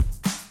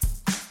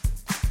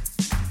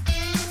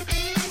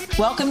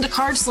Welcome to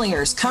Card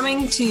Slingers,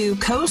 coming to you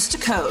coast to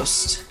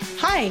coast.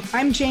 Hi,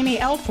 I'm Jamie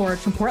Elford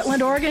from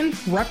Portland, Oregon,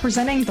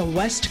 representing the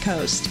West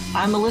Coast.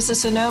 I'm Melissa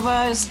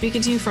Sonova,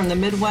 speaking to you from the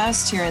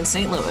Midwest here in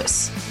St.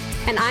 Louis.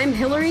 And I'm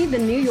Hillary, the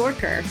New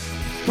Yorker.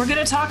 We're going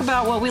to talk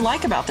about what we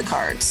like about the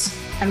cards.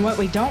 And what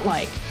we don't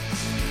like.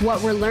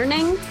 What we're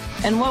learning.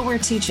 And what we're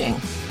teaching.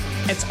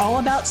 It's all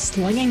about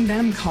slinging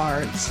them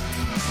cards.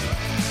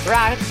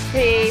 Rock,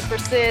 paper,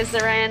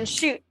 scissors, and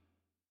shoot.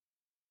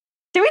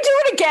 Did we do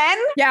it again?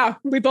 Yeah,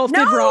 we both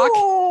did rock.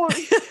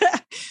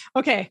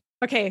 Okay.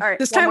 All right,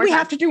 this time we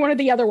have to do one of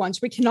the other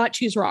ones. We cannot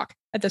choose rock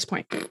at this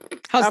point.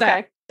 How's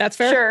that? That's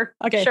fair? Sure.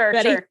 Okay, sure,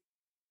 ready? Sure.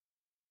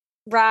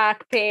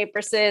 Rock,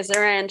 paper, scissors,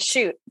 and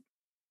shoot.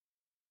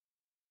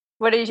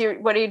 What are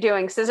you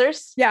doing?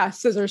 Scissors? Yeah,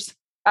 scissors.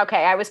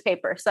 Okay, I was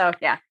paper. So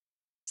yeah.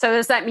 So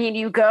does that mean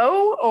you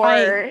go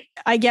or?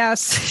 I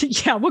guess.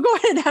 Yeah, we'll go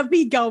ahead and have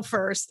me go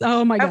first.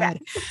 Oh my God.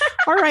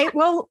 All right.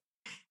 Well,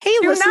 hey,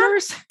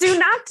 listeners. Do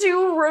not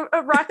do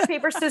rock,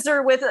 paper,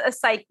 scissors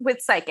with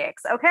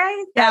psychics.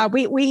 Okay. Yeah,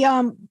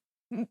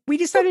 we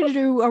decided to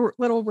do a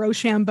little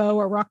Rochambeau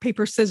or rock,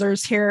 paper,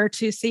 scissors here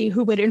to see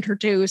who would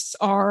introduce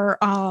our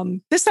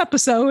this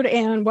episode.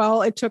 And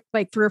well, it took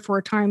like 3 or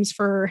 4 times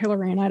for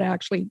Hillary and I to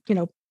actually,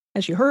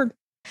 as you heard,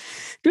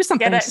 do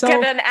something. Get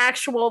an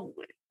actual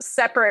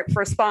separate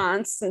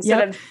response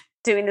instead of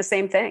doing the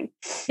same thing.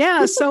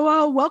 Yeah.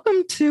 So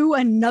welcome to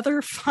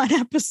another fun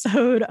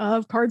episode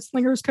of Card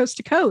Slingers Coast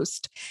to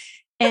Coast.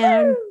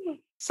 And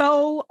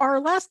so our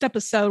last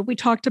episode, we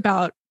talked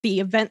about the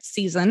event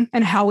season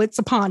and how it's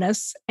upon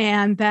us,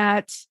 and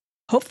that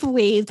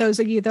hopefully those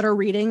of you that are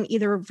reading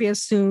either via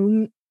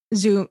Zoom,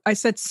 I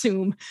said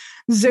Zoom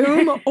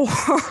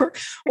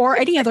or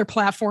any other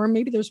platform,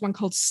 maybe there's one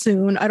called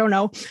Soon, I don't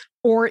know,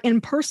 or in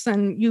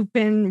person, you've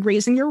been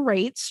raising your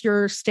rates,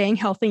 you're staying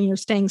healthy, and you're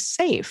staying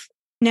safe.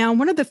 Now,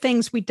 one of the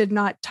things we did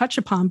not touch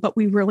upon, but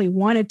we really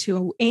wanted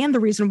to, and the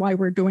reason why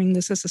we're doing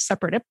this as a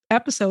separate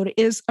episode,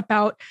 is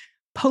about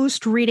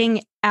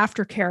post-reading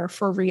aftercare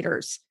for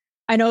readers.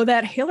 I know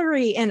that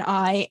Hillary and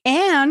I,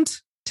 and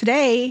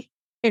today,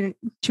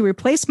 to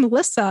replace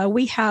Melissa,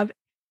 we have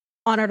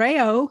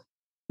Honoreo,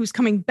 who's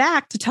coming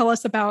back to tell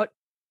us about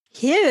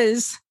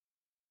his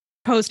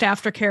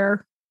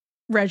post-aftercare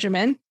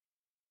regimen.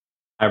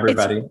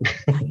 Everybody.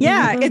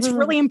 It's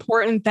really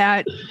important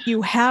that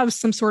you have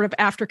some sort of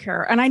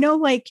aftercare. And I know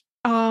right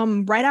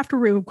after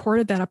we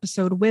recorded that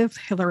episode with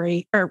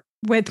Hillary or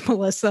with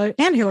Melissa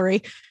and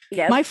Hillary,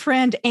 my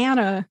friend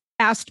Anna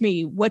asked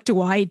me, what do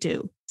I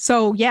do?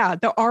 So yeah,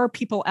 there are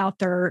people out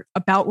there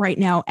about right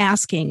now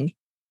asking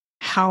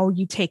how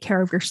you take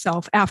care of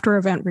yourself after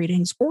event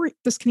readings, or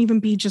this can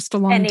even be just a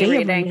long day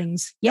of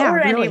readings. Yeah, or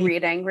any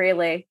reading,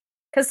 really.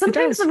 Because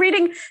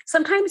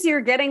sometimes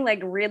you're getting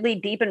like really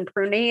deep and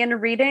pruny in a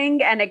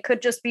reading, and it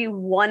could just be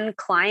one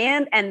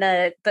client and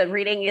the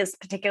reading is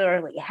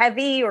particularly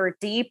heavy or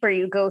deep, or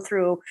you go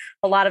through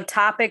a lot of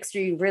topics,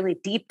 or you really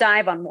deep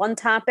dive on one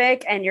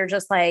topic and you're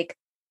just like,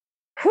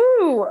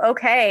 whew,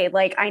 okay,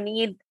 like I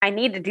need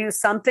to do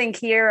something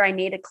here. I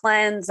need to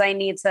cleanse. I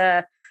need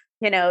to,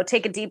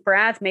 take a deep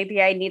breath.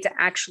 Maybe I need to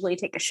actually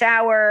take a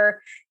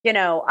shower,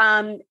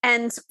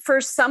 and for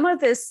some of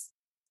this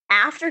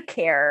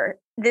aftercare,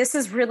 this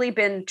has really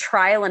been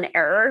trial and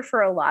error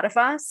for a lot of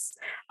us,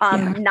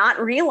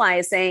 not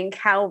realizing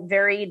how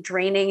very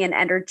draining and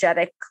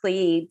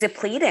energetically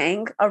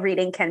depleting a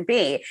reading can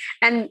be.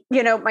 And,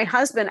 my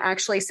husband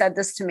actually said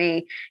this to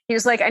me. He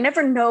was like, I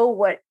never know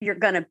what you're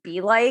going to be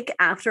like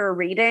after a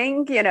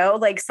reading,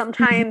 like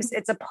sometimes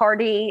it's a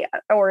party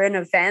or an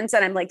event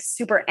and I'm like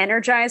super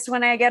energized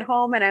when I get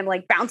home and I'm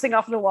like bouncing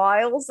off the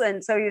walls.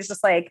 And so he was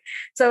just like,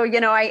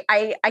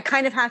 I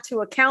kind of have to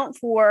account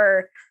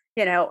for,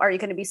 are you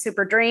going to be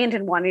super drained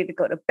and wanting to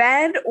go to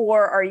bed,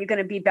 or are you going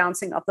to be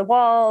bouncing off the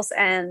walls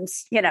and,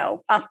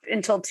 up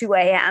until 2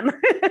 a.m.?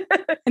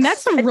 And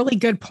that's a really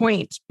good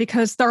point,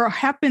 because there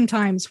have been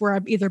times where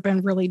I've either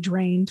been really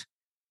drained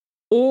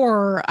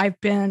or I've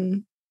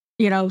been,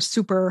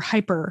 super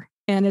hyper.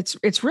 And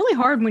it's really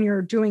hard when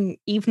you're doing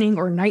evening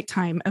or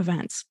nighttime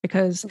events,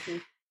 because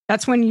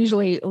that's when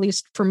usually, at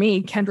least for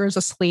me, Kendra's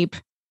asleep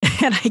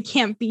and I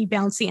can't be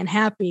bouncy and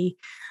happy.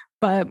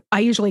 But I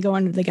usually go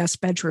into the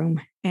guest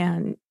bedroom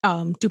and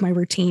do my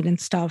routine and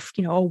stuff,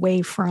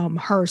 away from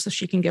her so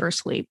she can get her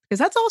sleep. Because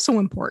that's also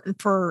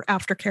important for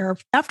aftercare.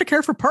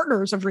 Aftercare for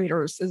partners of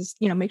readers is,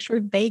 make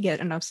sure they get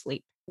enough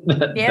sleep.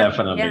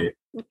 Definitely.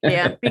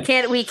 Yeah.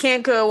 We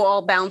can't go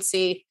all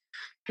bouncy,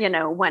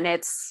 when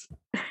it's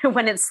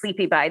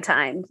sleepy by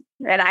time.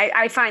 And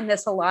I find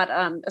this a lot,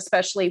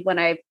 especially when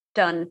I've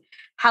done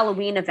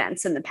Halloween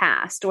events in the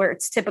past, where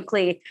it's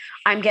typically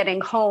I'm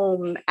getting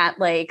home at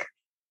like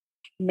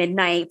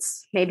midnight,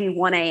 maybe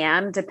 1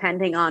 a.m.,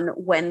 depending on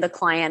when the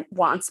client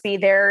wants me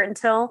there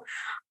until.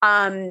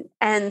 And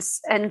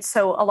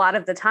so a lot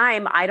of the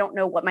time, I don't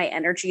know what my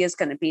energy is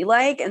going to be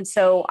like. And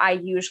so I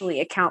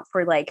usually account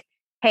for like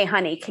hey,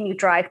 honey, can you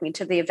drive me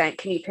to the event?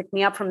 Can you pick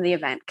me up from the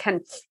event?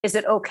 Is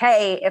it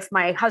okay if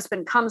my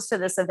husband comes to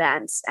this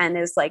event and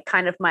is like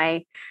kind of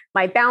my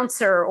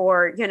bouncer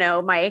or,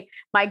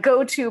 my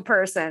go-to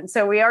person?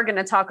 So we are going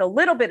to talk a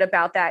little bit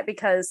about that,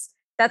 because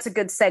that's a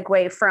good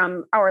segue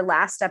from our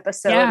last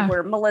episode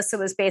where Melissa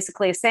was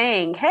basically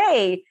saying,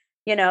 hey,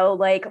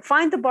 like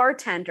find the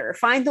bartender,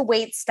 find the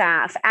wait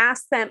staff,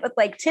 ask them,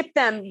 like tip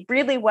them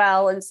really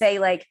well and say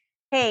like,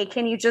 hey,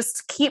 can you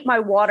just keep my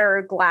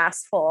water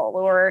glass full?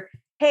 Or,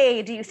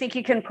 hey, do you think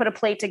you can put a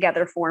plate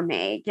together for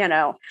me?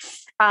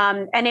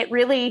 And it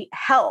really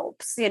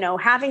helps,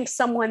 having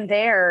someone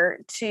there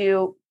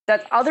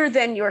that other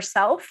than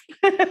yourself,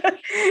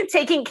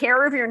 taking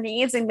care of your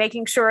needs and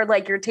making sure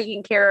like you're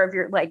taking care of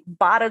your like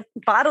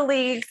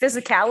bodily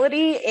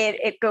physicality,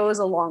 it goes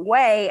a long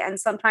way. And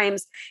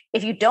sometimes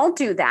if you don't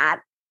do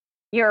that,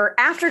 your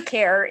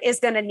aftercare is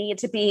going to need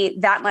to be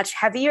that much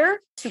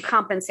heavier to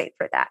compensate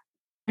for that.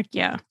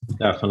 Yeah,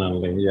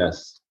 definitely.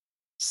 Yes.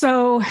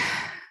 So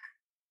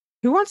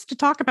who wants to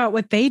talk about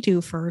what they do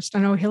first? I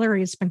know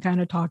Hillary's been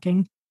kind of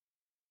talking.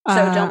 So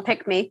don't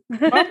pick me.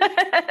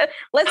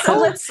 Let's have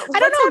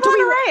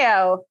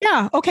Honorario.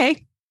 Yeah.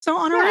 Okay. So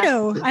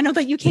Honorario, I know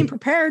that you came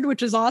prepared,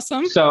 which is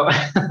awesome. So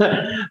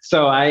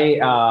I,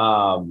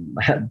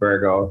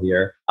 Virgo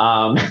here.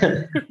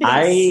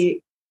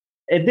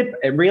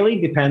 It really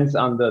depends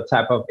on the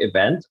type of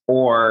event,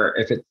 or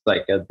if it's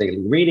like a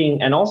daily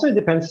reading. And also it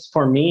depends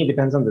on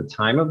the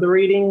time of the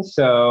reading.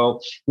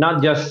 So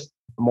not just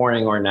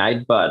morning or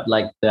night, but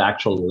like the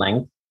actual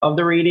length of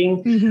the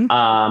reading.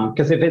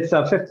 Because if it's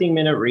a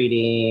 15-minute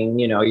reading,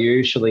 you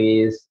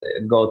usually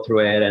go through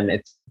it and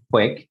it's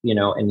quick,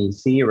 and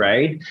easy,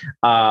 right?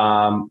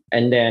 And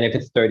then if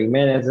it's 30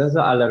 minutes, it's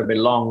a little bit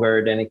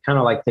longer, then it kind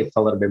of like takes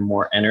a little bit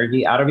more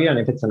energy out of you. And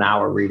if it's an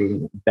hour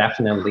reading,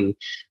 definitely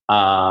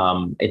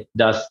it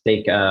does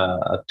take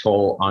a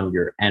toll on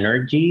your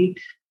energy.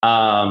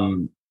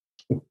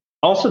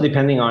 Also,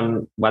 depending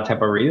on what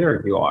type of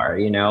reader you are,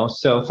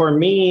 So for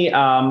me,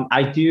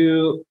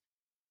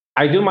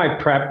 I do my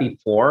prep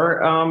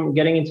before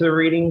getting into the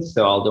reading.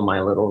 So I'll do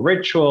my little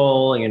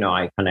ritual,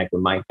 I connect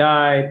with my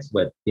guides,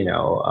 with,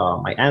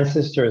 my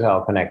ancestors.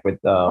 I'll connect with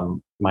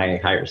my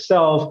higher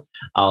self.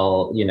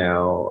 I'll,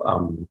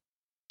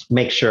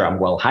 make sure I'm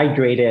well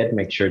hydrated,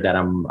 make sure that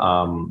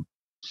I'm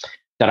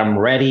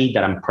ready,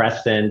 that I'm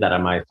present, that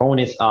my phone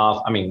is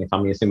off. I mean, if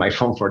I'm using my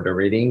phone for the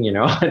reading,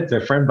 it's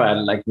different, but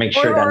like make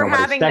sure that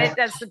nobody's texting.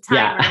 That's the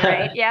timer,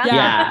 right?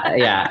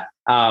 Yeah.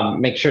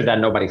 Make sure that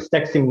nobody's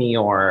texting me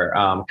or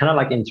kind of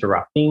like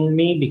interrupting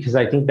me, because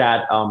I think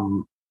that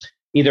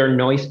either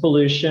noise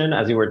pollution,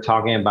 as you were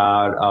talking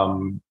about,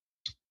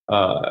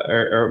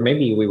 or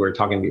maybe we were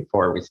talking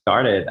before we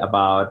started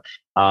about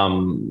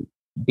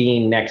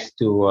being next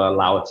to a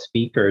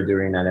loudspeaker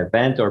during an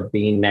event, or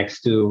being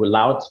next to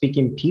loud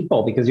speaking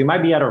people, because you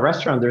might be at a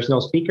restaurant, there's no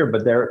speaker,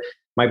 but there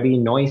might be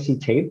noisy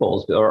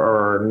tables,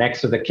 or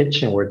next to the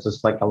kitchen where it's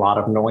just like a lot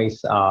of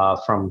noise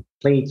from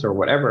plates or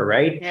whatever,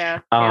 right? Yeah.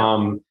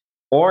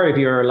 Or if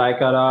you're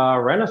like at a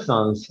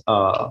Renaissance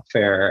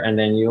fair, and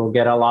then you'll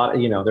get a lot,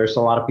 there's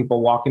a lot of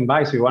people walking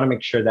by. So you want to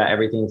make sure that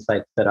everything's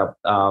like set up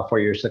for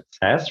your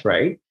success,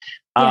 right?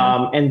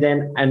 Yeah. And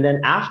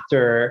then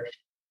after,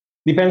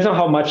 depends on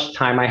how much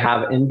time I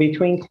have in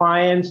between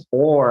clients,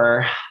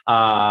 or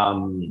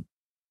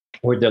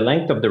with the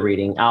length of the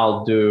reading,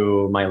 I'll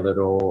do my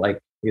little, like,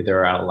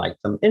 either I'll light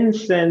some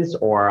incense,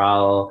 or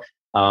I'll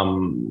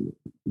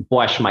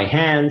wash my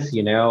hands,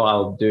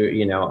 I'll do,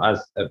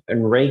 as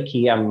in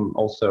Reiki, I'm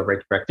also a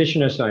Reiki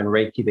practitioner. So in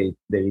Reiki,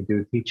 they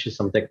do teach you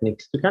some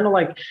techniques to kind of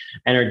like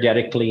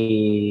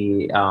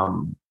energetically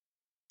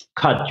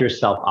cut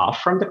yourself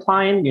off from the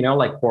client,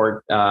 like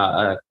cord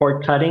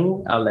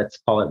cutting, let's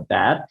call it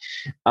that.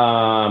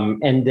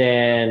 And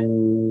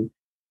then,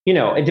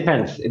 it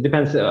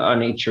depends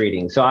on each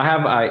reading. So I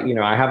have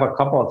a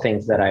couple of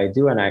things that I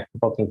do, and a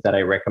couple of things that I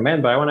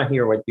recommend, but I want to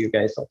hear what you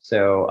guys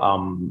also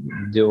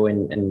do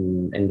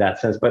in that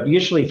sense. But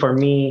usually for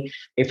me,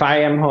 if I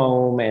am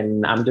home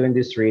and I'm doing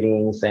these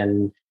readings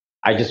and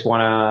I just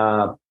want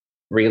to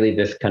really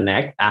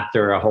disconnect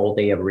after a whole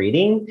day of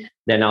reading,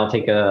 then I'll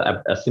take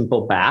a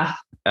simple bath.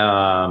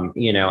 And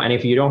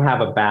if you don't have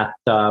a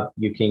bathtub,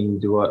 you can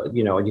do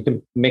you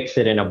can mix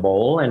it in a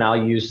bowl, and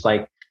I'll use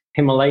like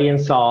Himalayan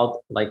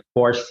salt, like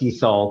coarse sea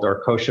salt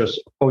or kosher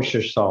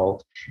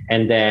salt.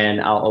 And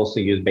then I'll also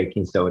use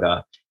baking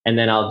soda. And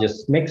then I'll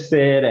just mix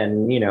it.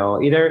 And,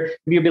 either if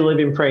you believe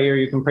in prayer,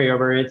 you can pray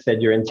over it,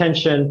 set your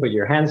intention, put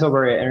your hands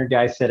over it,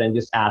 energize it, and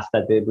just ask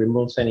that it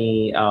removes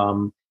any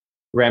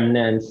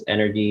remnants,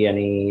 energy,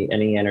 any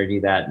energy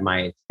that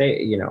might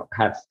stay,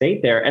 have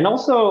stayed there. And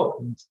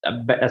also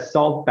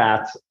salt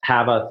baths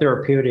have a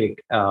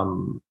therapeutic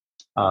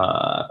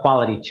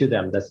quality to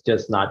them that's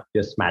just not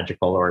just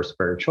magical or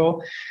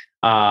spiritual.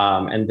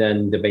 And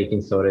then the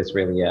baking soda is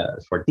really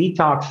for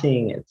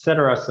detoxing,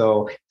 etc.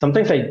 So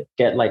sometimes I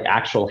get like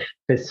actual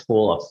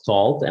fistful of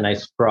salt, and I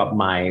scrub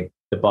my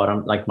the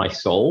bottom, like my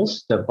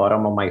soles, the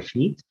bottom of my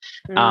feet.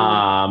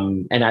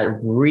 Mm. And that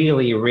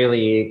really,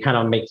 really kind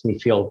of makes me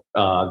feel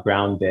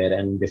grounded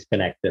and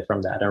disconnected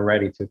from that. I'm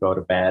ready to go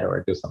to bed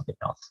or do something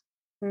else.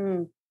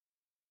 Mm.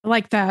 I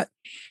like that.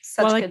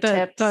 Such well, I like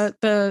good tips.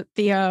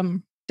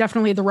 the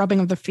definitely the rubbing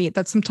of the feet.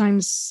 That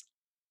sometimes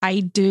I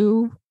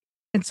do,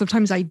 and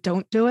sometimes I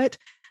don't do it.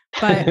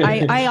 But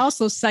I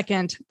also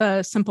second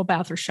the simple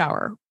bath or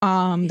shower.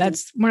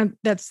 That's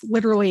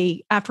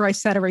literally after I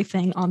set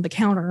everything on the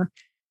counter,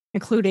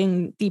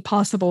 including the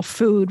possible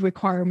food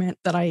requirement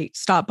that I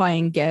stop by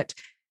and get.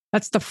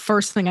 That's the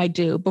first thing I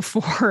do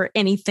before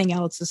anything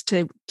else, is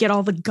to get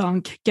all the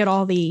gunk, get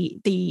all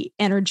the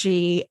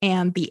energy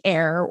and the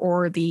air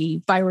or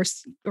the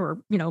virus or,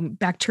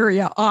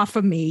 bacteria off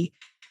of me,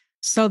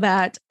 so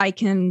that I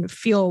can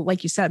feel,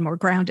 like you said, more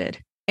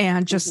grounded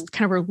and just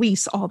kind of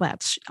release all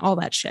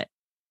that shit.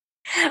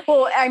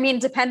 Well, I mean,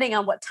 depending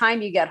on what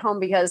time you get home,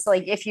 because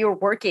like if you're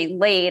working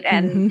late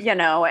and,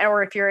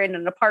 or if you're in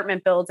an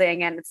apartment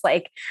building and it's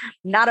like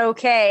not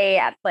okay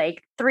at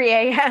like 3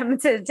 a.m.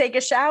 to take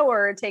a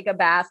shower or take a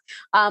bath,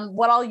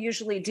 what I'll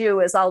usually do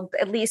is I'll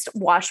at least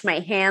wash my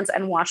hands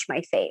and wash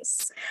my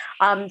face.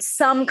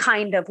 Some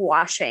kind of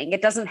washing.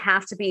 It doesn't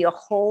have to be a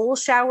whole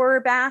shower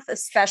or bath,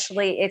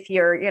 especially if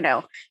you're,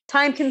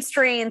 time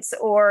constraints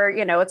or,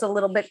 it's a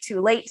little bit too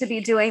late to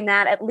be doing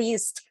that. At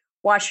least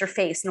wash your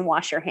face and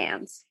wash your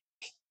hands.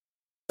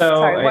 So,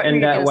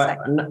 Sorry,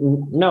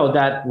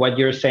 that what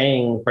you're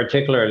saying,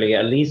 particularly,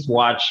 at least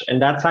watch,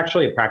 and that's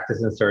actually a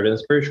practice in certain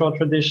spiritual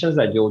traditions,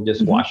 that you'll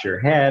just wash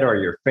your head or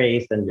your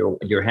face and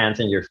your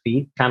hands and your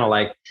feet, kind of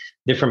like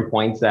different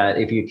points that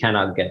if you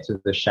cannot get to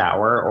the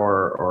shower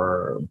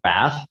or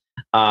bath,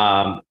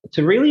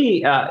 to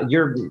really,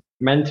 you're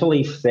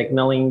mentally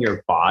signaling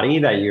your body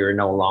that you're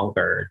no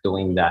longer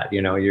doing that.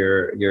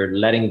 You're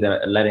letting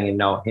it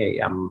know, hey,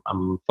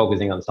 I'm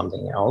focusing on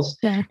something else.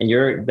 Yeah. And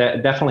you're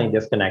definitely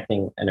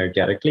disconnecting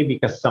energetically,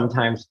 because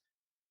sometimes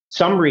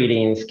some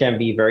readings can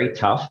be very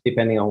tough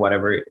depending on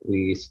whatever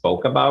we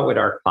spoke about with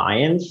our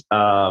clients.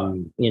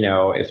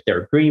 If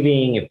they're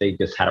grieving, if they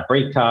just had a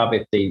breakup,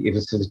 if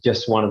this is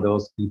just one of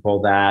those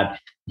people that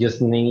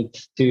just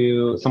needs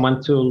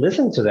someone to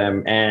listen to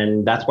them.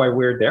 And that's why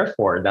we're there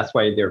for. That's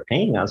why they're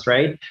paying us,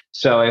 right?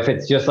 So if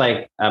it's just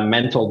like a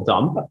mental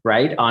dump,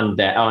 right, on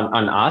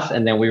us,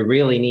 and then we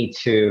really need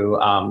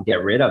to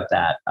get rid of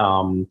that.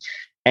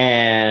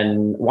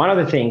 And one of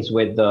the things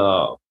with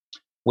the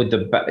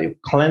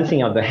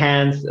cleansing of the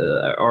hands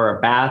or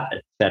a bath,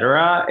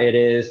 etc., it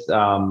is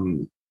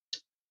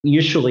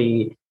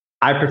usually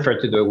I prefer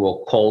to do it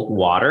with cold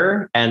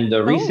water. And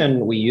the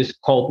reason we use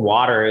cold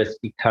water is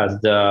because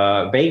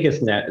the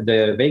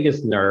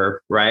vagus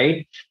nerve,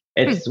 right?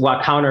 It's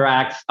what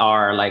counteracts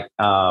our like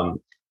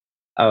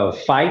a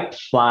fight,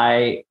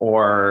 fly,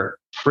 or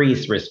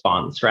freeze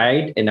response,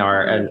 right? In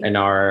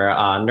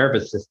our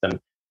nervous system.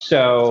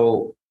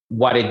 So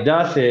what it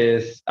does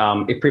is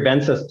it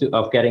prevents us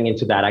of getting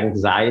into that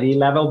anxiety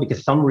level,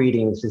 because some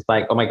readings is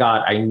like, oh my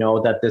God, I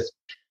know that this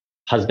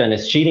husband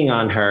is cheating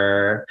on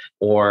her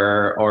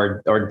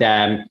or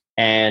them,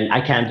 and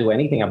I can't do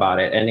anything about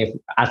it. And if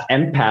as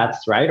empaths,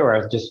 right, or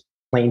as just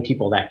plain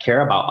people that care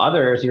about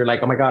others, you're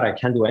like, oh my God, I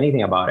can't do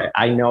anything about it.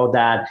 I know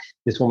that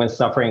this woman's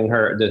suffering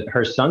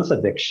her son's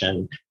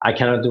addiction. I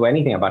cannot do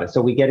anything about it.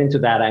 So we get into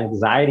that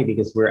anxiety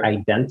because we're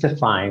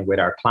identifying with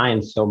our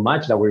clients so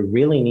much that we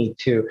really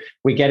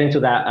we get into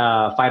that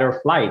fight or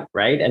flight,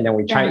 right? And then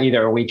we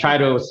try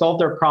to solve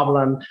their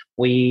problem,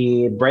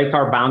 we break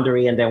our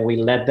boundary, and then we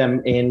let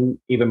them in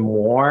even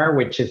more,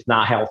 which is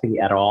not healthy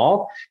at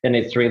all. And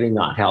it's really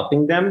not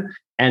helping them.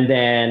 And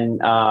then,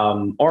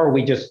 or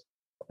we just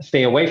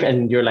stay away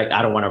and you're like,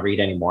 I don't want to read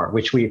anymore,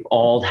 which we've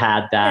all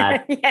had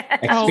that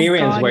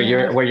experience where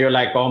you're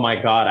like, oh my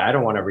God, I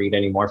don't want to read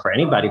anymore for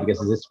anybody because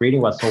this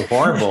reading was so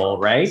horrible,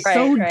 right?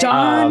 So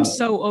done,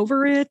 so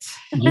over it.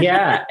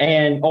 Yeah.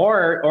 And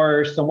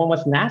or someone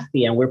was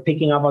nasty and we're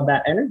picking up on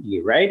that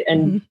energy, right?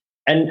 And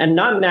and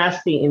not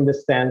nasty in the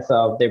sense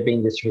of they're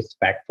being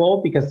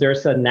disrespectful, because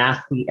there's a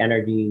nasty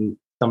energy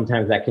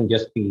sometimes that can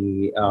just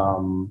be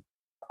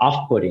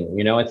off-putting.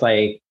 It's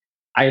like,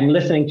 I'm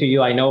listening to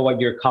you. I know what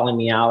you're calling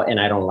me out, and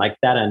I don't like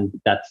that. And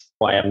that's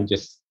why I'm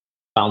just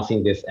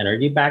bouncing this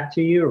energy back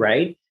to you,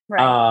 right?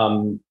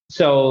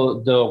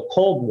 So the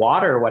cold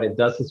water, what it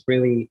does is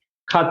really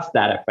cuts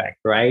that effect,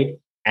 right?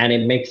 And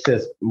it makes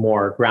us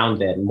more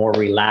grounded, more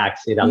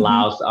relaxed. It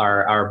allows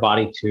our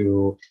body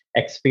to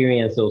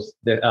experience those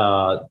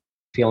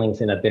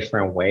feelings in a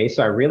different way.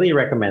 So I really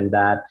recommend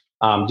that.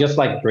 Just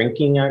like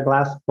drinking a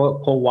glass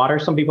of cold water.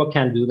 Some people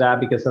can't do that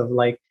because of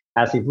like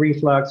acid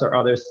reflux or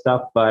other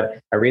stuff, but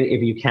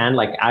if you can,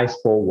 like ice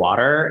cold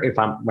water,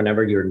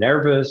 whenever you're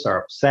nervous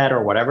or upset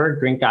or whatever,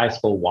 drink ice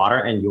cold water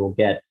and you'll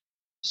get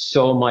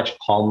so much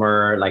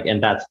calmer.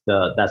 And that's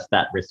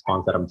that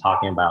response that I'm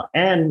talking about.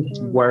 And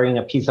wearing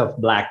a piece of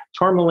black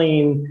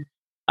tourmaline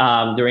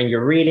during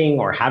your reading,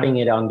 or having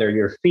it under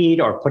your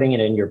feet, or putting it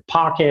in your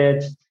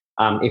pockets,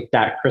 if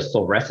that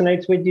crystal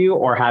resonates with you,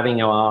 or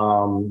having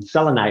a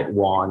selenite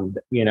wand,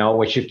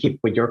 which you keep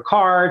with your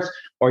cards,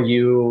 or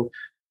you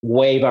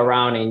wave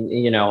around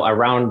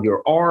around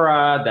your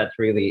aura. That's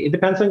really, it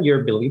depends on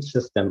your belief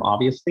system,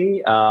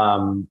 obviously.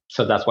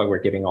 So that's why we're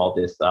giving all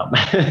this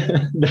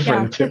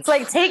different tips. It's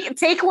like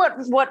take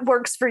what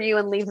works for you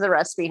and leave the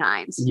rest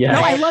behind. Yes.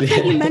 No, I love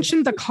that you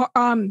mentioned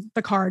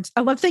the cards.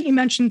 I love that you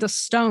mentioned the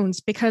stones,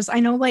 because I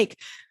know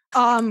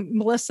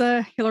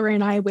Melissa, Hillary,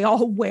 and I, we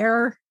all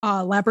wear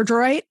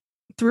labradorite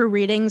through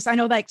readings. I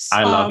know that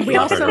I love we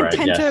also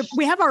tend to,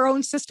 we have our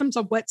own systems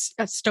of what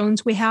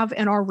stones we have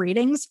in our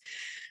readings.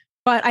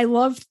 But I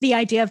love the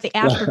idea of the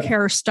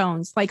aftercare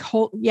stones,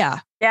 Yeah,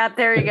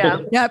 there you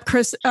go. Yeah,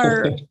 Chris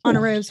or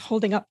Honoré is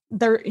holding up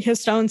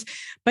his stones.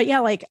 But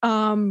yeah,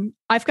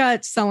 I've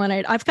got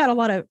selenite. I've got a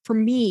lot of, for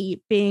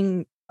me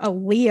being a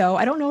Leo,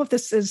 I don't know if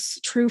this is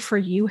true for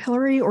you,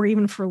 Hillary, or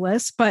even for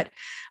Liz, but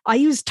I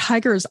use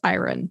tiger's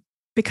iron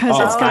because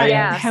it's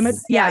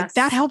got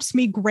that helps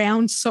me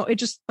ground. So it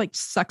just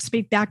sucks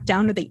me back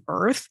down to the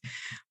earth.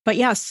 But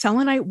yeah,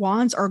 selenite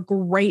wands are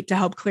great to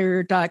help clear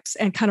your ducts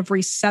and kind of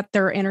reset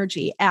their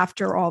energy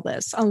after all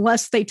this,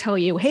 unless they tell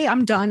you, hey,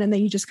 I'm done. And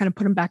then you just kind of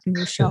put them back in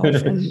your shelf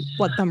and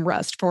let them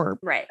rest for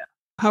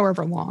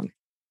however long.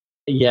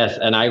 Yes,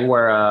 and I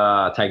wear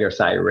a tiger's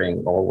eye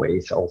ring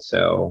always.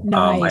 Also,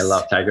 nice. I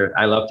love tiger,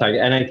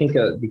 and I think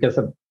because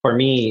for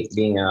me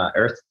being a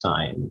Earth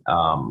sign,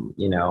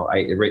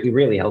 it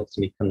really helps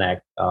me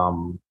connect.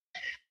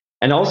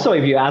 And also,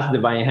 if you ask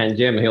Divine Hand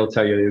Jim, he'll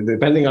tell you,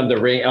 depending on the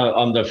ring,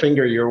 on the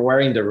finger you're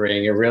wearing the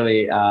ring, it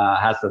really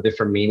has a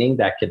different meaning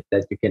that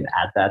you can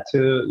add that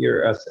to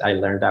your. I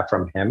learned that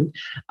from him.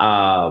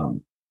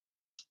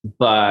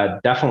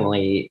 But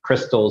definitely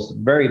crystals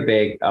very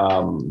big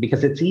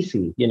because it's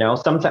easy.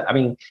 Sometimes,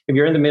 if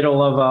you're in the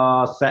middle of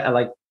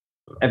a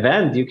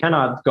event, you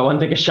cannot go and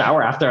take a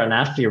shower after a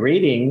nasty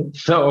reading.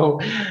 So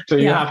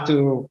you have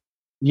to,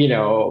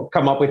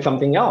 come up with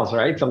something else,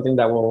 right? Something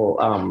that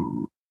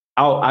will.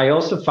 I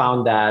also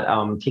found that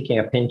taking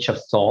a pinch of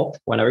salt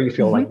whenever you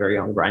feel very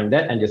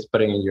ungrounded and just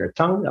putting in your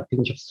tongue a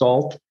pinch of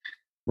salt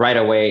right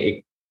away,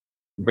 it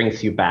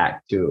brings you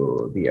back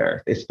to the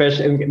earth.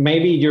 Especially,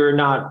 maybe you're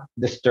not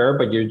disturbed,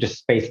 but you're just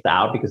spaced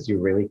out because you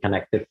really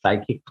connected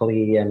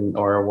psychically,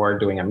 or we're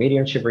doing a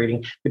mediumship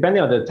reading,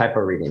 depending on the type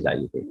of reading that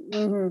you do.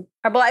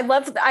 Mm-hmm. Well,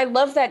 I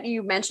love that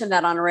you mentioned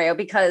that, Honoré,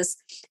 because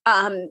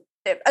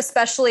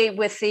especially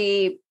with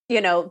the,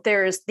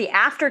 there's the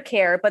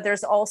aftercare, but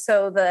there's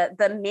also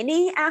the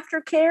mini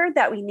aftercare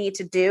that we need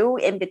to do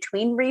in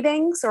between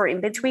readings or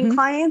in between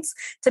clients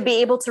to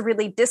be able to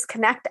really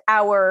disconnect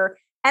our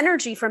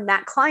energy from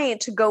that client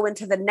to go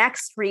into the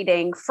next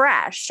reading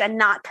fresh and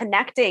not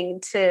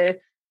connecting to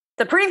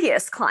the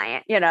previous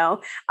client,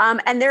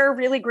 and there are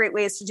really great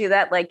ways to do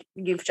that. Like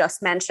you've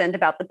just mentioned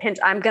about the pinch.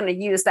 I'm going to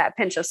use that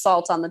pinch of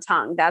salt on the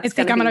tongue. I'm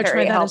going to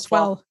try that as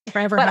well if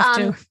I ever have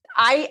to.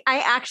 I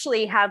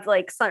actually have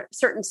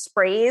certain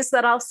sprays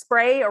that I'll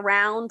spray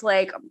around,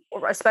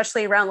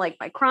 especially around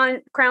my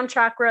crown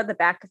chakra, the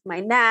back of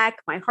my neck,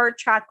 my heart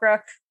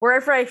chakra,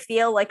 wherever I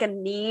feel a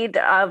need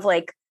of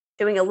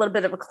doing a little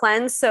bit of a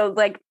cleanse. So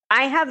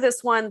I have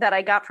this one that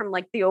I got from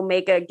the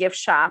Omega gift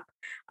shop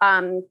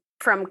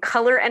from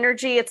Color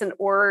Energy. It's an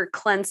aura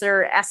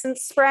cleanser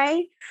essence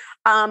spray.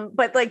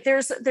 But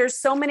there's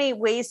so many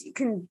ways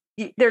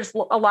there's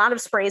a lot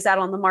of sprays out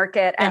on the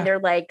market and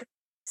they're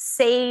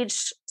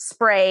sage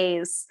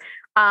sprays.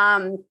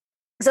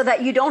 So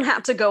that you don't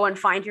have to go and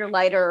find your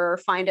lighter or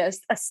find a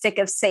stick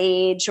of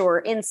sage or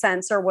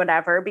incense or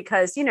whatever,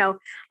 because,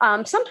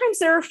 sometimes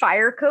there are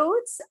fire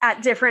codes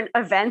at different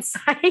event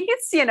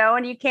sites,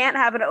 and you can't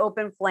have an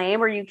open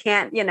flame or you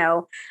can't,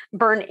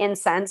 burn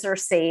incense or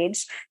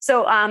sage.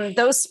 So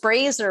those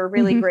sprays are a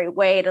really great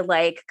way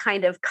to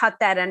kind of cut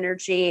that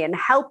energy and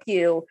help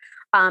you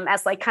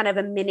as kind of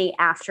a mini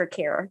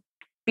aftercare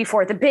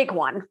before the big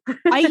one.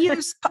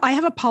 I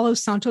have a Palo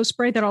Santo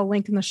spray that I'll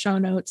link in the show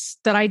notes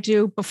that I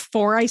do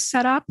before I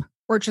set up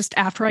or just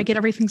after I get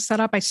everything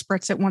set up. I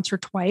spritz it once or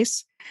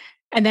twice.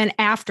 And then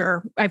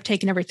after I've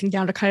taken everything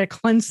down to kind of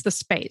cleanse the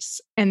space.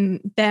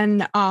 And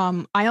then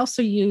I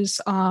also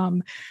use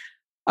a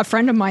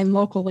friend of mine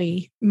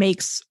locally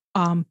makes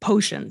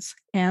potions.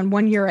 And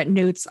one year at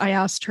Newt's, I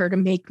asked her to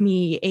make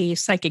me a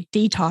psychic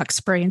detox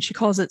spray, and she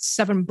calls it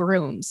 7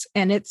 brooms.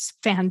 And it's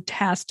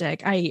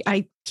fantastic.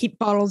 I keep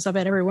bottles of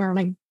it everywhere, and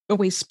I'm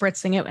always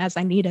spritzing it as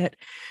I need it.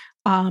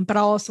 But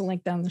I'll also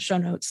link down the show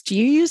notes. Do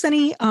you use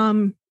any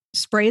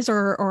sprays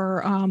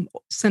or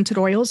scented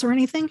oils or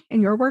anything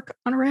in your work,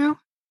 Honoré?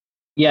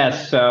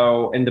 Yes.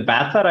 So in the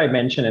bath that I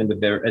mentioned at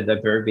the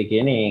very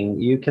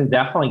beginning, you can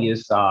definitely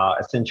use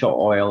essential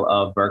oil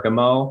of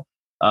bergamot.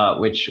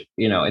 Which,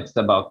 it's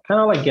about kind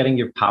of like getting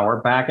your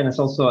power back. And it's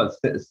also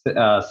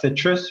a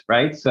citrus,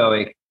 right?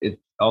 So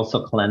it's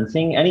also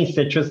cleansing. Any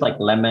citrus like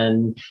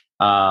lemon,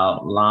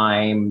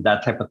 lime,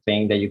 that type of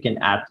thing that you can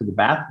add to the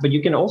bath. But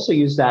you can also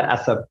use that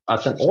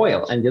as an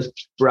oil and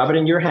just rub it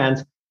in your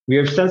hands. you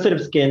have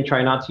sensitive skin,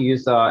 try not to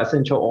use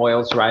essential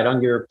oils right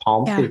on your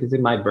palms because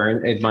it might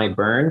burn. It might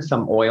burn.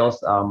 Some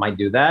oils might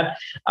do that.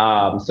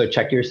 So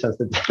check your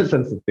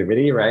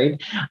sensitivity,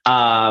 right?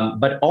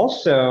 But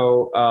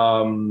also,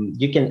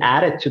 you can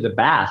add it to the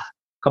bath,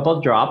 couple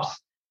of drops,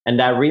 and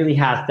that really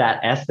has that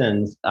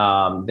essence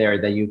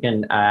there that you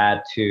can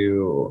add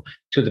to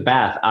the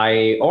bath.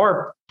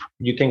 Or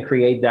you can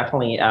create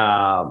definitely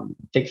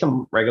take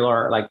some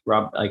regular like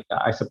rub like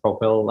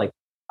isopropyl like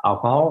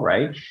alcohol,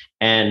 right?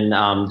 And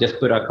just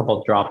put a couple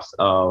of drops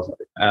of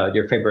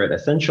your favorite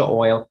essential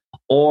oil,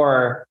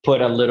 or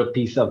put a little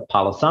piece of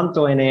Palo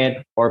Santo in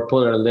it, or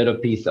put a little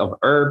piece of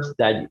herbs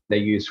that they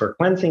use for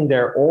cleansing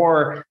there,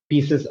 or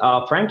pieces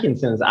of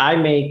frankincense.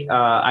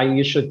 I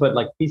usually put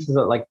like pieces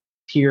of like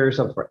tears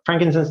of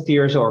frankincense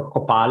tears or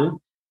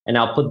copal, and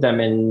I'll put them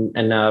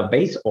in a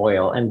base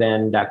oil, and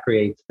then that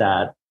creates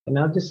that. And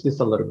I'll just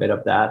use a little bit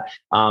of that,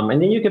 and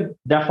then you can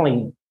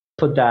definitely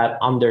put that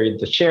under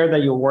the chair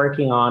that you're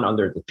working on,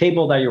 under the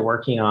table that you're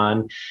working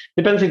on.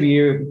 Depends if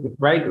you,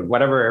 right,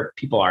 whatever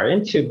people are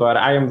into, but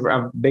I am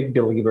a big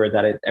believer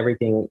that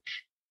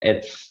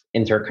it's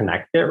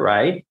interconnected,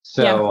 right?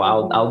 So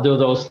I'll do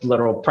those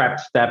little prep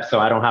steps so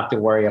I don't have to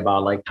worry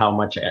about like how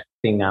much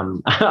things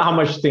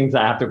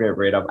I have to get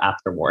rid of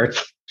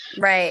afterwards.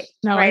 Right.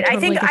 No, right.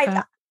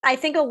 I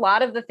think a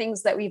lot of the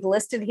things that we've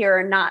listed here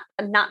are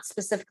not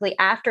specifically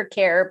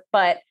aftercare,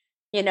 but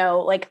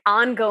like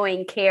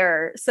ongoing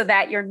care, so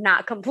that you're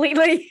not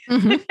completely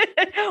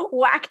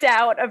whacked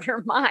out of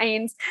your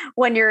minds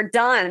when you're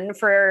done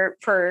for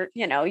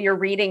your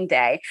reading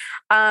day.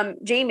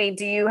 Jamie,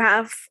 do you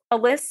have a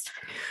list?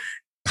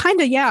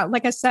 Kind of, yeah.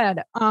 Like I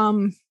said,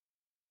 I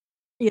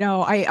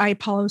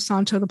Palo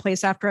Santo the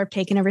place after I've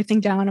taken everything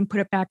down and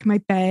put it back in my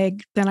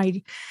bag.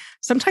 Then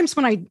sometimes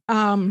when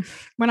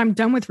I'm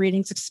done with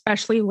readings,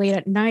 especially late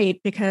at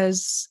night,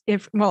 because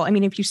if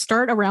you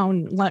start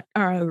around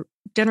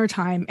dinner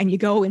time and you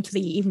go into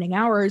the evening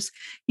hours,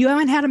 you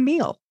haven't had a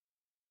meal.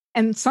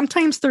 And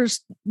sometimes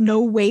there's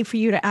no way for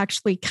you to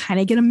actually kind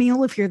of get a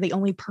meal if you're the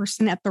only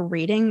person at the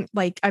reading.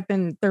 Like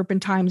there have been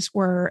times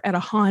where at a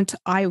haunt,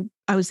 I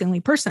was the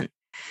only person.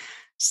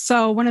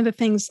 So one of the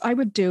things I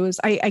would do is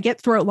I get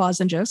throat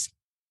lozenges.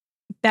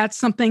 That's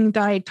something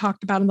that I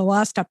talked about in the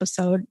last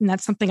episode. And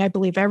that's something I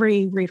believe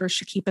every reader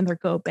should keep in their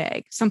go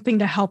bag, something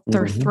to help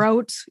their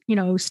throat,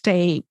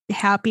 stay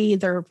happy,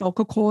 their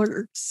vocal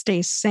cords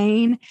stay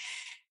sane.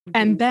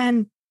 And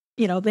then,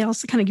 they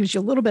also kind of gives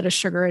you a little bit of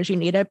sugar as you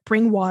need it.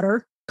 Bring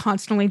water,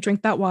 constantly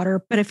drink that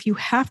water. But if you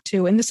have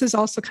to, and this is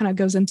also kind of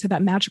goes into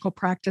that magical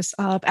practice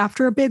of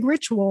after a big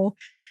ritual,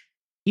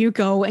 you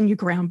go and you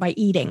ground by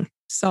eating.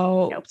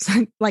 So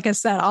like I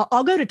said,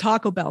 I'll go to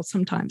Taco Bell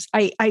sometimes.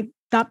 I'm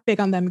not big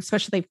on them,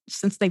 especially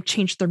since they've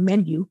changed their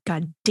menu.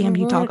 God damn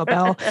you, Taco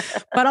Bell.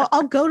 But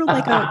I'll go to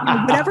like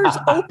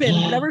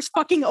whatever's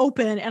fucking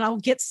open, and I'll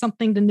get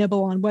something to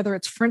nibble on, whether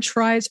it's French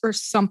fries or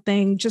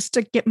something, just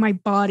to get my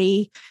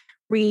body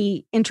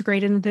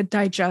reintegrated into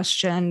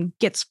digestion,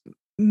 gets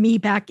me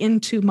back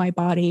into my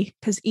body,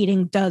 because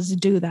eating does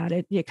do that.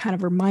 It kind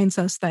of reminds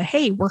us that,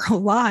 hey, we're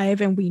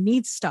alive and we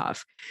need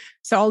stuff.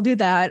 So I'll do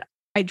that.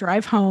 I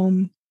drive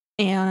home,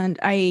 and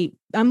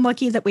I'm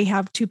lucky that we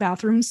have 2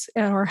 bathrooms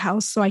at our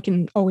house, so I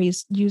can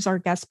always use our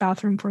guest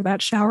bathroom for that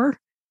shower.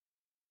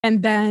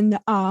 And then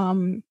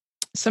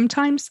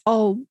sometimes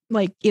I'll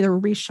like either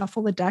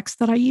reshuffle the decks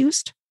that I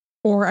used,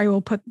 or I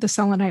will put the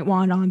selenite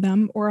wand on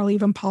them, or I'll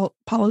even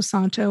Palo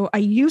Santo. I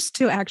used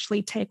to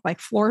actually take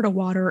like Florida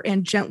water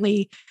and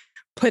gently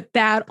put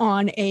that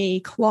on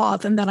a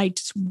cloth, and then I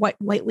just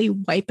lightly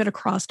wipe it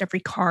across every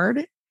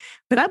card.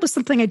 But that was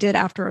something I did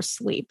after a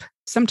sleep.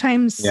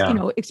 Sometimes,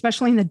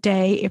 especially in the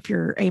day, if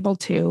you're able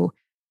to,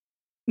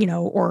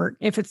 or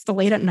if it's the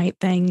late at night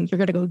thing, you're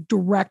going to go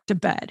direct to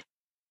bed.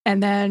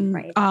 And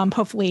then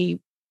hopefully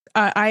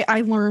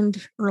I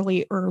learned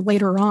early or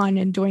later on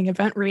in doing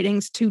event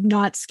readings to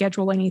not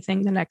schedule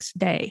anything the next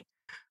day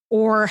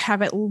or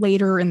have it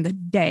later in the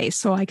day,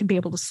 so I could be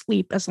able to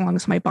sleep as long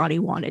as my body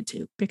wanted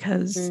to,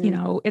 because,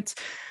 it's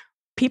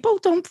people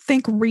don't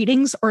think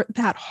readings are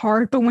that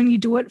hard, but when you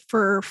do it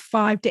for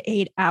 5 to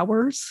 8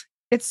 hours,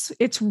 it's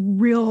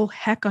real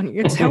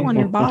it's hell on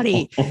your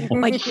body.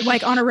 like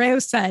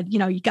Honoreo said,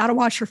 you got to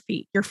wash your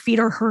feet. Your feet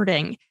are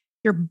hurting.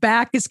 Your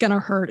back is going to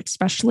hurt,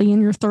 especially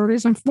in your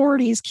 30s and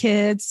 40s,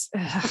 kids.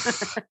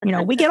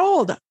 We get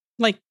old,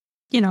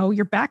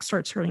 your back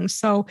starts hurting.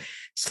 So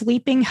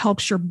sleeping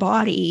helps your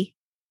body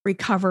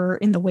recover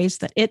in the ways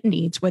that it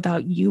needs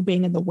without you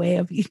being in the way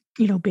of,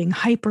 being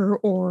hyper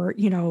or,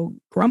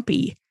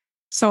 grumpy.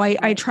 So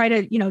I try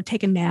to,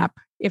 take a nap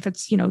if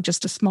it's,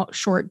 just a small,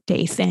 short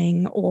day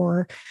thing,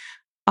 or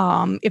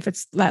if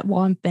it's that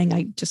long thing,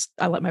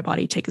 I let my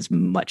body take as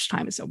much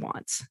time as it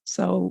wants.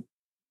 So,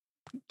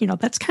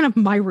 that's kind of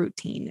my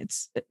routine.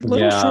 It's a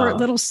little short,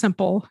 little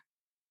simple.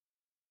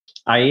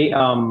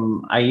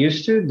 I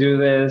used to do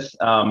this.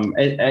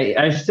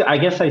 I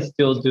guess I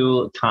still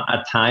do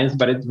at times,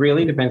 but it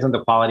really depends on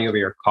the quality of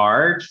your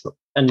cards,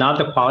 and not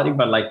the quality,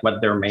 but like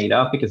what they're made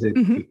of, because it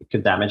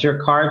could damage your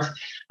cards.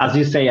 As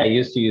you say, I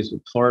used to use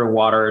Florida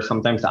water.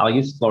 Sometimes I'll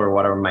use Florida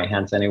water in my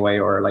hands anyway,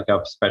 or like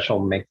a special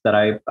mix that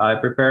I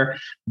prepare.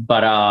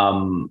 But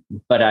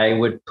I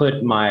would put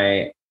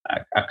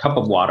a cup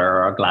of water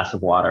or a glass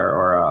of water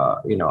or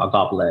a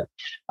goblet,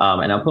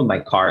 and I'll put my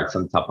cards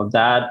on top of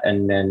that,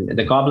 and then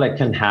the goblet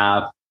can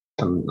have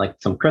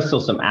some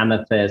crystals, some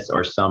amethyst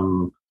or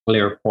some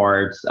clear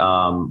quartz,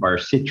 or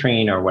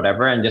citrine or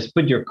whatever, and just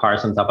put your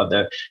cards on top of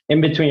the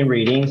in between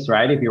readings,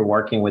 right? If you're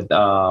working with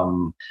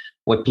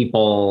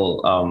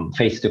people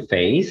face to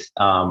face,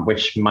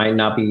 which might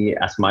not be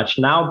as much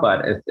now,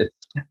 but it's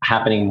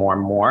happening more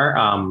and more,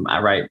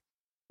 right?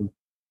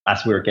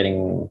 As we were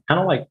getting kind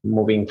of like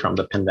moving from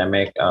the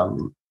pandemic,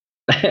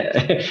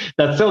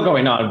 that's still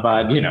going on,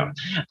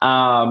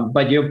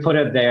 but you put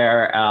it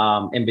there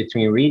in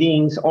between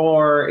readings,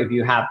 or if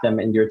you have them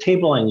in your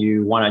table and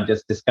you want to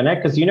just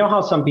disconnect, because you know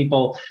how some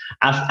people,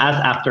 as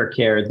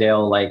aftercare,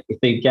 they'll like, if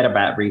they get a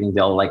bad reading,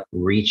 they'll like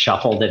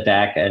reshuffle the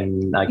deck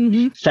and like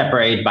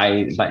separate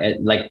by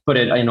like put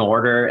it in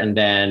order and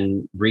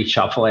then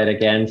reshuffle it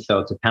again,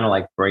 so to kind of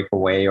like break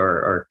away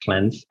or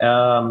cleanse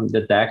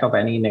the deck of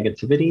any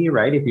negativity,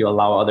 right? If you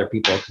allow other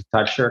people to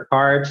touch your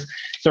cards.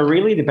 So it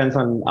really depends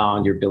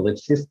on your belief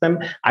system.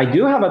 I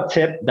do have a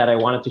tip that I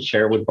wanted to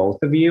share with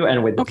both of you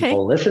and with the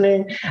people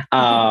listening.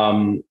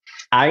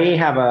 I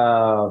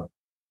have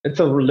it's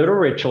a little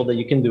ritual that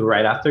you can do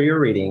right after your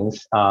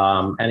readings.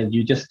 And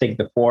you just take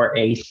the 4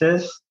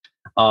 aces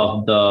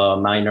of the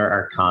minor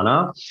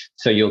arcana.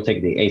 So you'll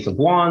take the Ace of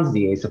Wands,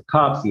 the Ace of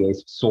Cups, the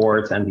Ace of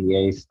Swords, and the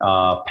Ace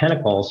of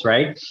Pentacles,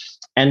 right?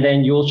 And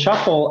then you'll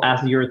shuffle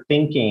as you're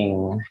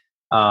thinking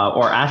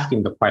or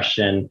asking the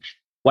question,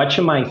 what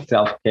should my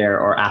self-care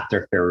or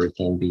aftercare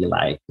routine be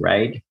like,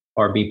 right?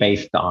 Or be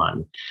based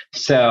on?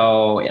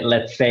 So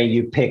let's say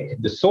you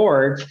pick the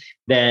swords,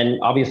 then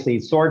obviously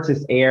swords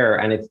is air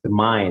and it's the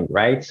mind,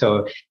 right?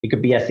 So it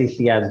could be as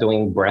easy as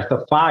doing breath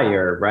of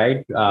fire,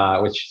 right?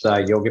 Which is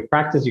a yoga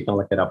practice. You can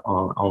look it up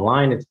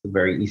online. It's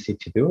very easy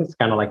to do. It's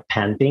kind of like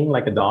panting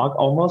like a dog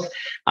almost.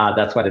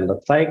 That's what it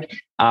looks like.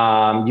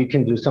 You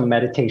can do some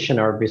meditation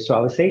or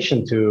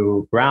visualization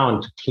to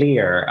ground, to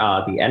clear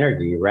the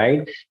energy,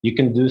 right? You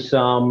can do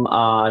some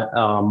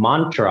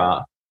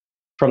mantra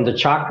from the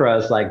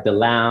chakras, like the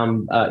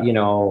Lam, Lam,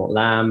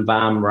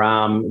 Vam,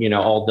 Ram,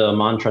 all the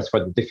mantras for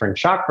the different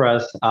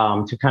chakras,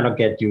 to kind of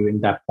get you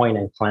in that point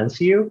and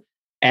cleanse you.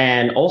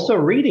 And also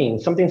reading,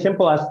 something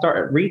simple as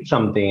read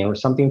something or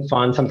something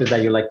fun, something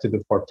that you like to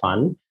do for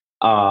fun.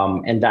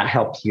 And that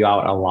helps you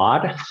out a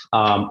lot.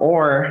 I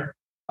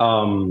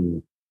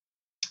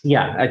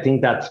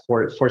think that's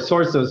for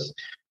sources,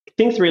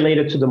 things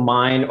related to the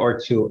mind or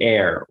to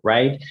air,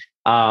 right?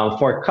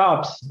 For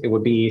cups, it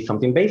would be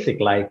something basic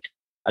like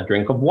a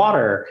drink of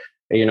water,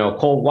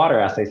 cold water,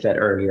 as I said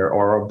earlier,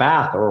 or a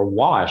bath or a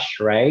wash,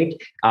 right?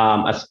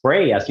 A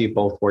spray, as you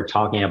both were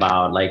talking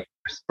about, like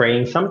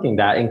spraying something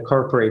that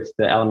incorporates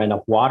the element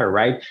of water,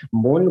 right?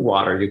 Moon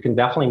water, you can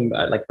definitely,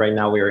 like right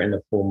now we're in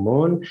the full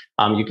moon.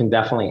 You can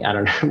definitely, I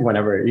don't know,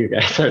 whenever you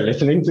guys are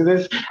listening to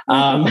this,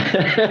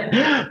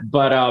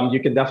 but you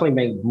can definitely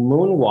make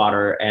moon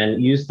water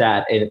and use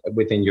that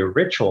within your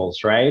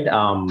rituals, right?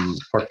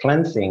 For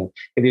cleansing.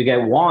 If you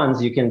get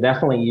wands, you can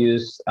definitely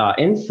use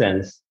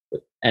incense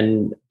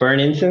and burn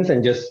incense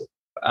and just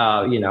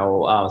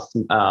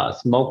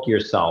smoke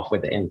yourself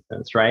with the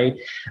incense, right?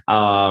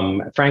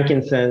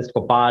 Frankincense,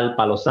 copal,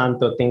 palo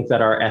santo, things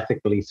that are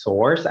ethically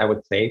sourced, I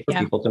would say, for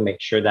people to make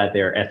sure that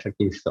they're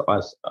ethically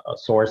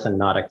sourced and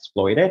not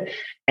exploited.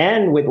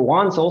 And with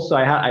wands also,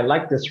 I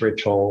like this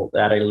ritual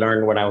that I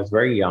learned when I was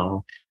very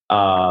young,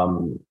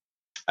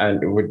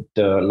 and with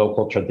the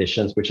local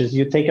traditions, which is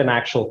you take an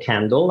actual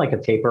candle, like a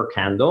taper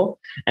candle,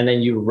 and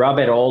then you rub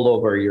it all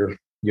over your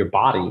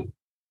body.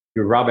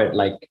 You rub it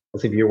like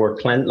as if you were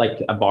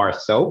like a bar of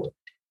soap,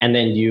 and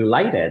then you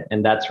light it,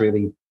 and that's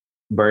really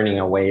burning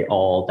away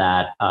all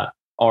that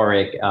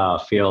auric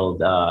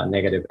field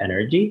negative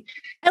energy.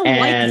 I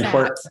like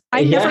that.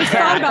 I never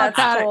thought about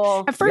that.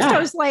 Cool. At first I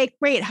was like,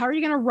 wait, how are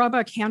you going to rub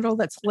a candle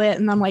that's lit?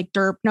 And I'm like,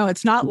 derp, no,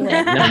 it's not lit.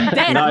 And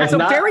then,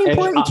 very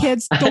important,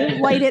 kids, don't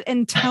light it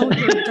until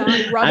you're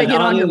done rubbing it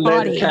on your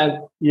body.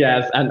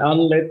 Yes, an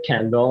unlit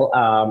candle.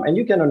 And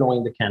you can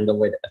anoint the candle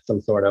with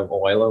some sort of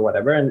oil or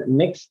whatever and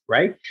mix,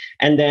 right?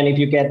 And then if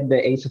you get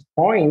the Ace of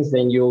Coins,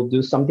 then you'll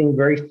do something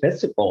very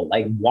physical,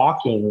 like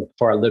walking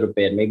for a little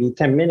bit, maybe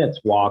 10 minutes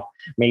walk.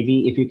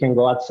 Maybe if you can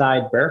go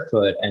outside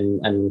barefoot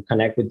and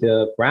connect with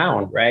the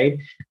ground, right?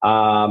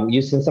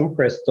 Using some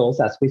crystals,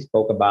 as we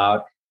spoke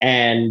about,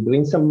 and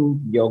doing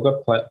some yoga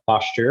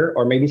posture,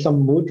 or maybe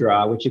some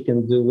mudra, which you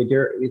can do with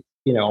your,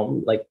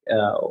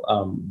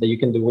 that you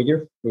can do with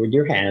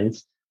your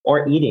hands,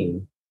 or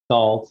eating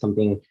salt,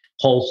 something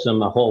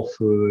wholesome, a whole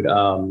food,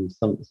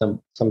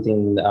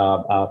 something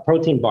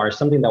protein bar,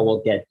 something that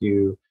will get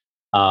you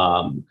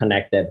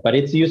connected, but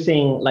it's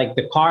using like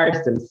the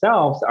cards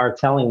themselves are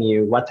telling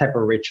you what type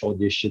of ritual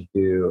you should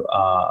do,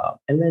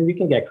 and then you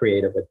can get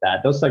creative with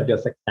that. Those are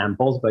just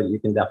examples, but you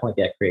can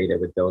definitely get creative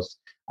with those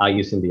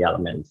using the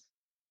elements.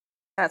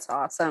 That's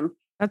awesome.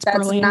 That's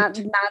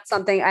brilliant. Not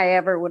something I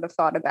ever would have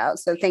thought about.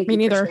 So thank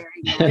you for sharing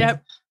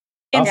that.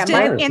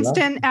 Yep.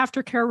 Instant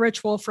aftercare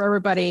ritual for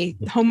everybody.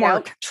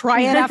 Homework. Yep.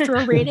 Try it after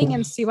a reading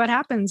and see what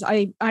happens.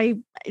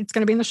 It's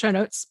going to be in the show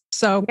notes.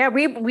 So yeah,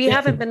 we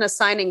haven't been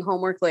assigning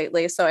homework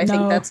lately, so I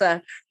think that's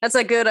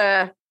a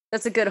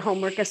good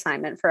homework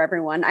assignment for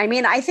everyone. I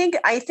mean, I think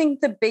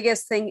the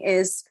biggest thing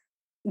is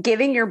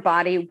giving your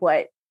body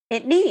what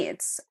it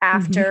needs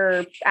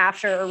after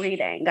a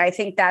reading. I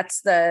think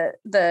that's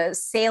the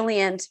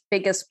salient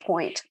biggest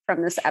point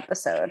from this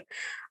episode.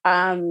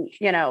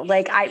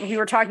 We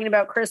were talking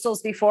about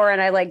crystals before,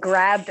 and I like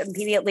grabbed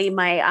immediately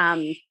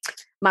my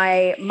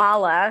my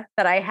mala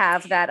that I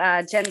have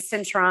that Jen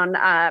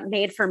Cintron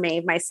made for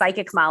me, my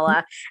psychic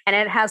mala, and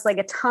it has like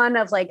a ton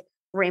of like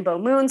rainbow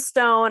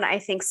moonstone, I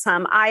think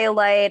some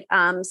iolite,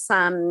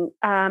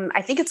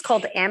 I think it's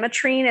called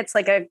ametrine. It's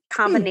like a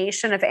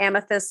combination of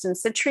amethyst and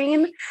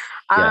citrine.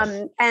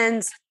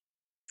 And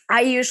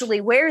I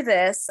usually wear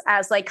this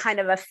as like kind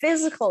of a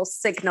physical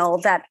signal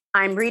that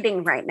I'm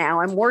reading right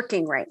now, I'm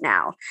working right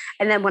now.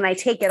 And then when I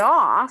take it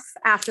off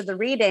after the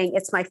reading,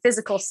 it's my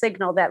physical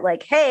signal that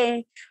like,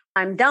 hey,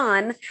 I'm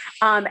done.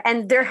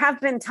 And there have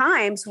been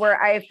times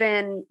where I've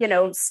been,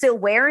 still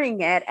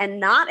wearing it and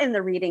not in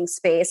the reading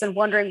space and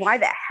wondering why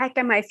the heck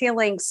am I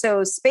feeling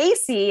so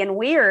spacey and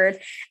weird?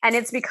 And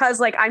it's because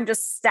like, I'm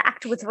just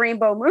stacked with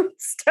rainbow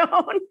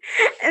moonstone.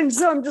 And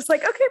so I'm just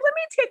like, okay, let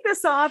me take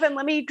this off and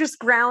let me just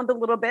ground a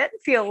little bit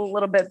and feel a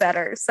little bit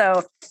better.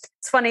 So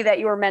it's funny that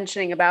you were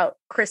mentioning about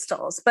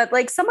crystals, but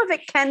like some of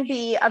it can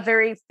be a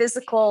very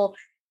physical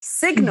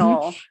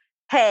signal.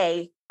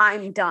 Hey,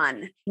 I'm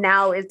done.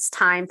 Now it's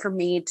time for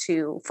me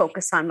to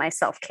focus on my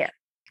self-care.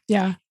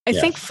 Yeah. I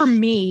think for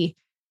me,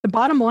 the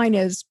bottom line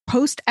is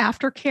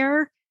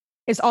post-aftercare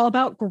is all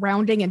about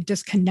grounding and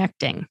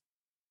disconnecting.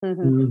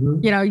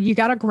 You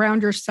got to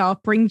ground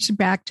yourself, brings you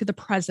back to the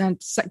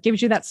present,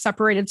 gives you that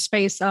separated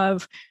space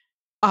of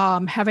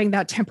having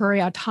that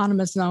temporary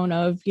autonomous zone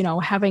of,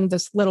 having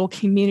this little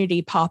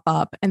community pop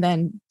up and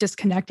then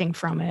disconnecting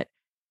from it.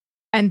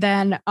 And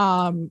then,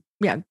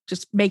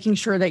 just making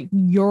sure that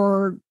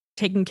you're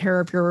taking care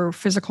of your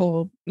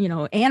physical,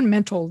 and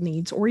mental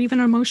needs, or even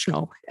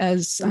emotional,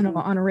 as I know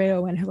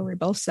Honoreo and Hillary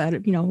both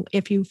said,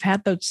 if you've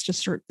had those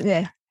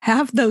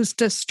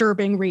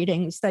disturbing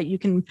readings, that you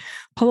can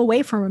pull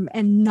away from them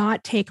and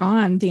not take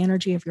on the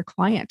energy of your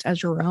client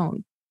as your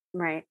own.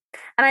 Right.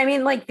 And I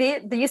mean, like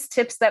these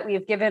tips that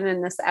we've given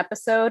in this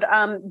episode,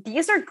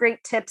 these are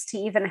great tips to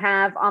even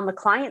have on the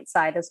client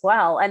side as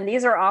well. And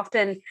these are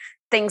often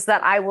things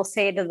that I will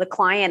say to the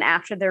client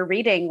after their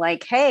reading,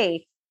 like,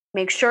 hey,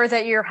 make sure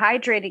that you're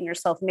hydrating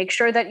yourself. Make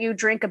sure that you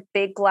drink a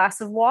big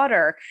glass of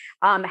water,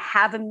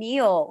 have a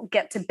meal,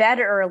 get to bed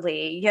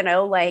early,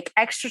 like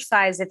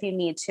exercise if you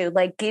need to,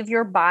 like give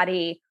your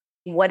body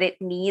what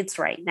it needs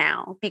right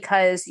now,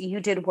 because you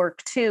did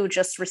work too,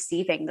 just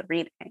receiving the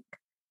reading.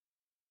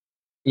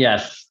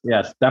 Yes,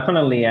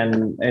 definitely.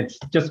 And it's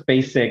just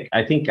basic.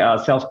 I think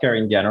self-care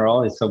in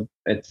general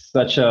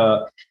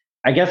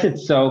I guess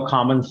it's so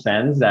common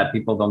sense that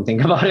people don't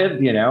think about it,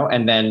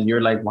 and then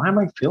you're like, why am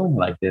I feeling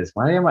like this?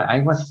 I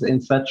was in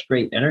such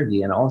great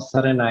energy and all of a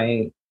sudden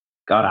I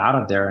got out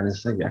of there and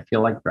it's like, I feel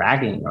like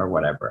dragging or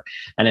whatever.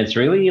 And it's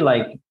really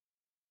like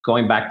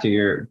going back to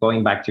your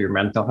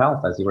mental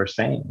health, as you were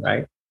saying,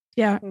 right?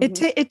 Yeah.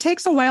 It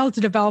takes a while to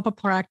develop a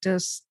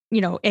practice,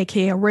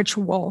 AKA a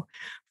ritual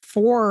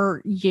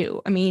for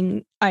you. I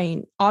mean,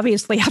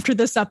 obviously after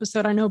this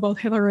episode, I know both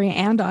Hillary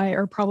and I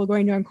are probably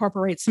going to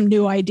incorporate some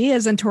new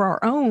ideas into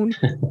our own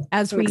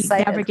as we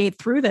navigate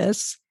through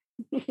this.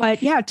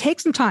 But yeah, take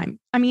some time.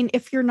 I mean,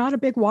 if you're not a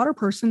big water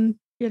person,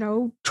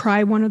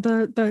 try try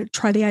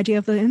the idea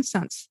of the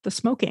incense, the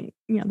smoking,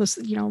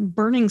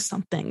 burning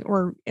something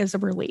or as a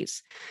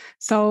release.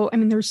 So, I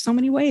mean, there's so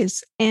many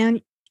ways,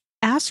 and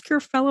ask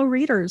your fellow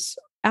readers,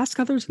 ask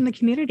others in the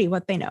community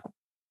what they know.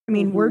 I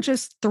mean, we're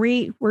just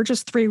three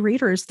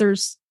readers.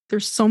 There's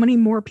so many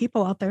more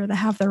people out there that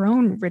have their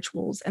own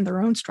rituals and their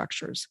own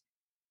structures.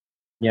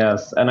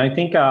 Yes. And I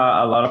think a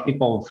lot of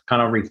people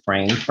kind of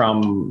refrain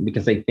from,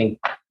 because they think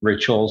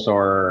rituals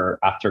or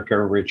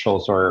aftercare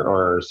rituals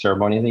or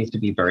ceremonies needs to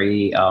be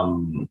very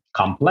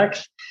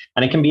complex.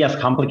 And it can be as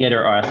complicated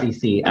or as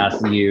easy as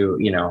you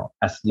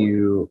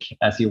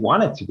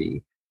want it to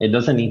be. It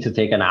doesn't need to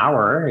take an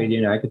hour.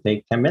 It could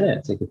take 10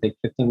 minutes. It could take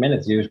 15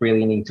 minutes. You just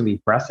really need to be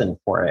present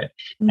for it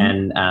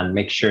and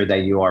make sure that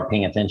you are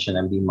paying attention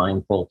and be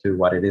mindful to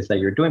what it is that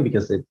you're doing,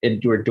 because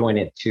you're doing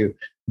it to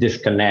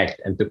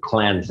disconnect and to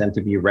cleanse and to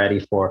be ready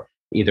for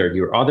either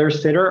your other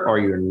sitter or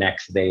your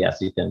next day,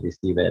 as you can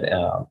receive it,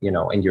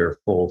 in your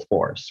full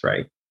force,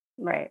 right?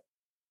 Right.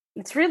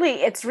 It's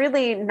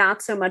really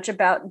not so much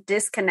about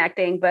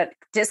disconnecting, but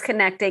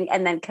disconnecting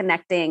and then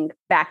connecting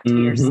back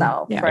to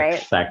yourself, right?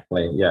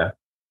 Exactly. Yeah.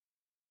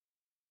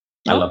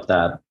 I love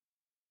that.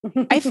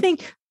 I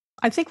think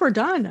we're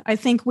done. I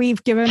think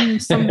we've given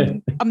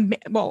some,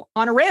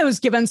 Honoreo's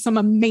given some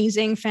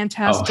amazing,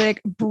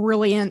 fantastic,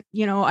 brilliant,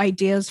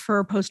 ideas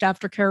for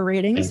post-aftercare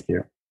ratings. Thank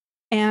you.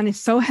 And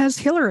so has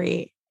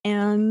Hillary.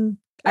 And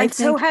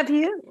so have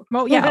you.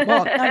 Well, yeah.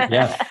 Well,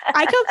 yes.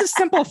 I go the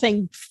simple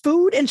thing: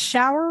 food and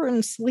shower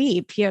and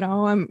sleep.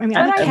 I'm a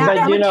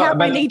cat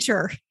by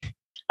nature.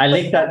 I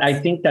like that. I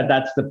think that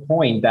that's the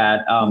point,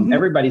 that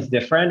everybody's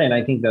different. And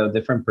I think the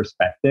different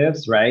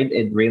perspectives, right?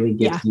 It really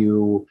gives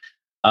you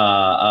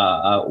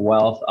a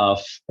wealth of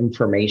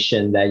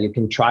information that you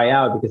can try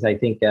out, because I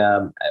think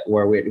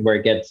where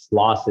it gets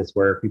lost is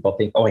where people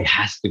think, it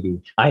has to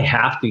be, I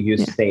have to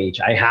use Sage,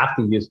 I have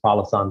to use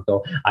Palo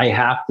Santo, I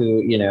have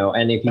to,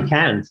 and if you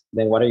can't,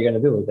 then what are you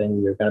going to do?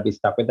 Then you're going to be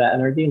stuck with that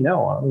energy?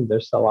 No,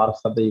 there's a lot of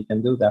stuff that you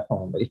can do,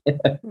 definitely.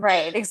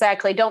 Right,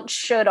 exactly. Don't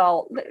should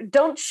all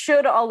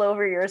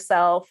over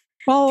yourself.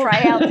 Well,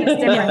 try out these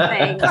different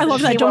things. I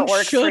love that. Don't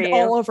should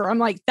all over. I'm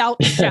like, thou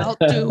shalt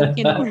do,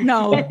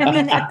 no. I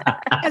mean,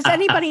 as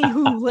anybody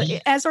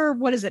as our,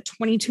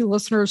 22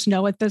 listeners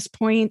know at this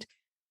point,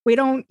 we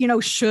don't,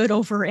 should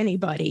over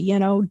anybody,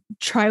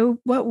 try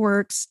what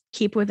works,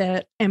 keep with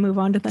it, and move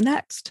on to the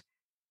next.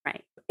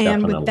 Right.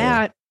 And with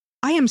that,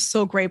 I am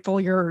so grateful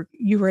you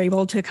were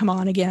able to come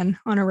on again,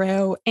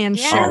 Honoreo, and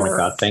share. Oh my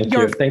God, thank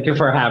you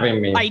for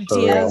having me.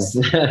 Ideas.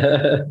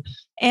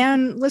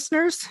 And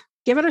listeners,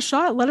 give it a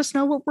shot. Let us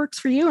know what works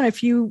for you. And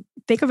if you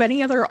think of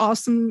any other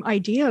awesome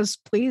ideas,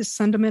 please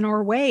send them in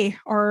our way.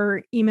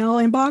 Our email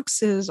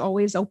inbox is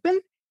always open.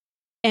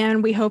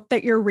 And we hope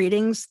that your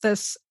readings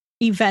this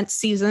event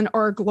season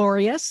are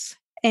glorious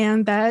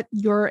and that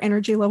your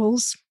energy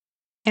levels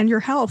and your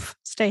health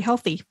stay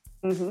healthy.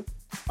 Mm-hmm.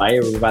 Bye,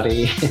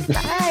 everybody.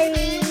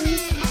 Bye.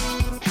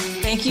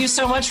 Thank you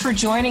so much for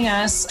joining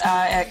us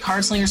at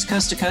Cardslingers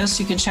Coast to Coast.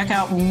 You can check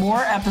out more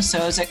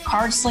episodes at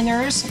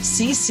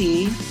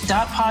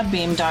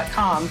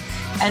cardslingerscc.podbeam.com.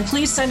 And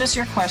please send us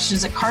your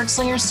questions at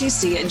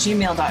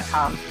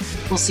cardslingerscc@gmail.com.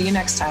 We'll see you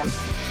next time.